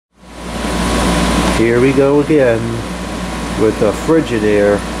Here we go again with the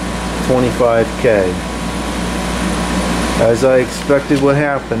Frigidaire 25K. As I expected what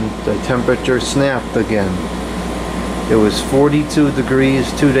happened, the temperature snapped again. It was 42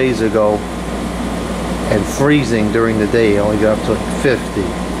 degrees 2 days ago and freezing during the day. It only got up to like 50.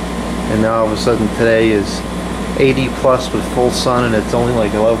 And now all of a sudden today is 80 plus with full sun and it's only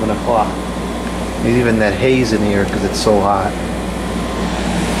like 11 o'clock. There's even that haze in here because it's so hot.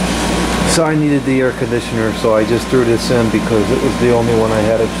 So I needed the air conditioner, so I just threw this in because it was the only one I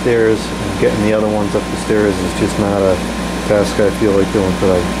had upstairs, and getting the other ones up the stairs is just not a task I feel like doing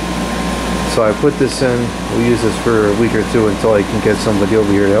today. So I put this in. We'll use this for a week or two until I can get somebody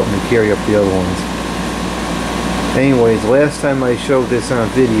over here to help me carry up the other ones. Anyways, last time I showed this on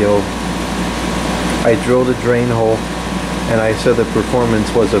video, I drilled a drain hole and I said the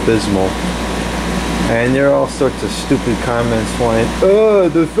performance was abysmal. And there are all sorts of stupid comments flying.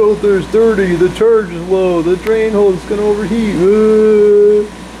 The filter's dirty, the charge is low, the drain hole is going to overheat.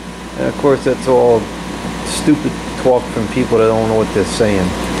 And of course that's all stupid talk from people that don't know what they're saying.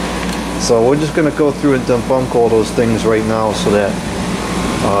 So we're just going to go through and debunk all those things right now so that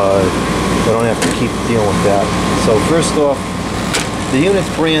we don't have to keep dealing with that. So first off, the unit's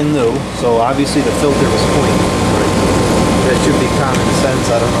brand new, so obviously the filter was clean. That should be common sense.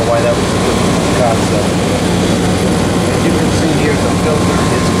 I don't know why that was a good concept. As you can see here, the filter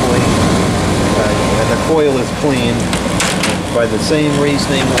is clean, and the coil is clean by the same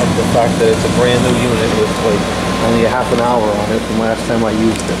reasoning of the fact that it's a brand new unit with like only a half an hour on it from last time I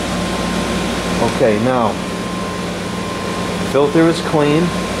used it. Okay, now, filter is clean.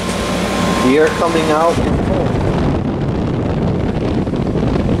 The air coming out is cold.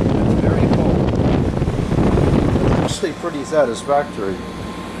 Pretty satisfactory.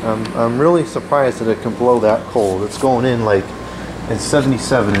 I'm really surprised that it can blow that cold. It's going in like it's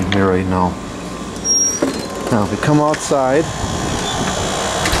 77 in here right now. Now if we come outside,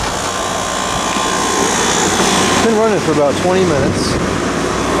 it's been running for about 20 minutes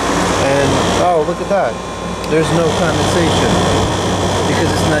and oh, look at that, there's no condensation because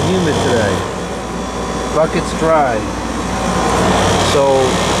it's not humid today. Bucket's dry. So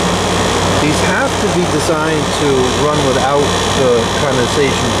these have to be designed to run without the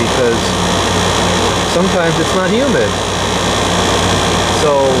condensation because sometimes it's not humid.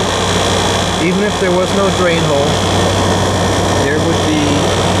 So even if there was no drain hole, there would be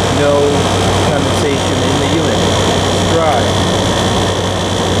no condensation in the unit. It's dry.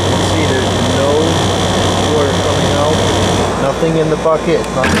 You can see there's no water coming out, nothing in the bucket,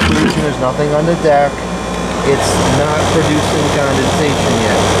 it's not producing, there's nothing on the deck. It's not producing condensation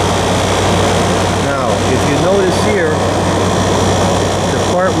yet. Now, if you notice here, the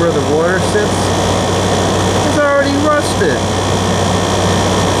part where the water sits is already rusted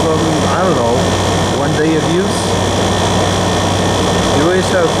from, I don't know, 1 day of use. You realize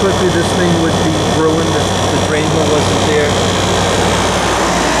how quickly this thing would be ruined if the drain hole wasn't there?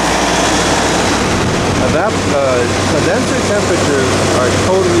 Condenser temperatures are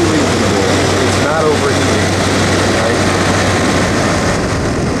totally reasonable. It's not overheating, right?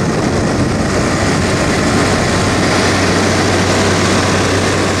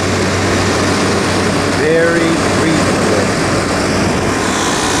 Very reasonable.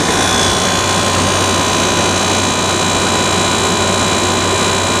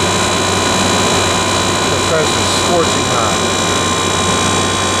 The pressure's scorching hot.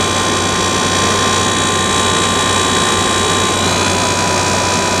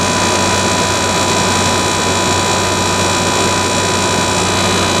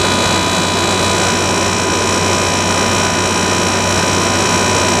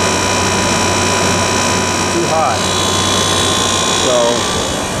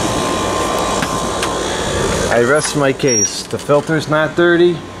 I rest my case. The filter's not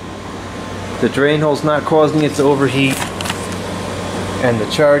dirty, the drain hole's not causing it to overheat, and the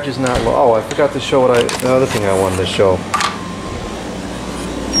charge is not low. Oh, I forgot to show the other thing I wanted to show.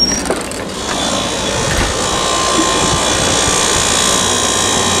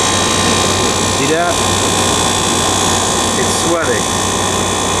 See that? It's sweating.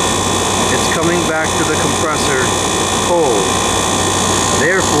 It's coming back to the compressor cold.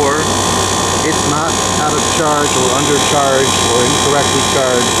 Therefore, it's not out of charge or undercharged or incorrectly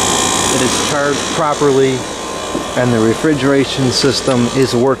charged. It is charged properly and the refrigeration system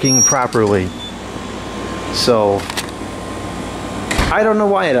is working properly. So I don't know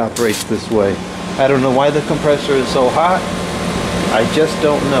why it operates this way. I don't know why the compressor is so hot. I just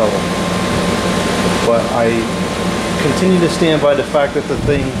don't know. But I continue to stand by the fact that the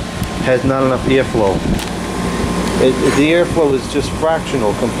thing has not enough airflow. The airflow is just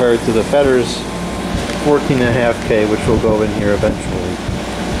fractional compared to the Fetter's 14.5K, which will go in here eventually.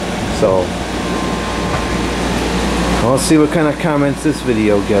 So, let's see what kind of comments this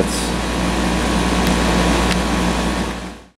video gets.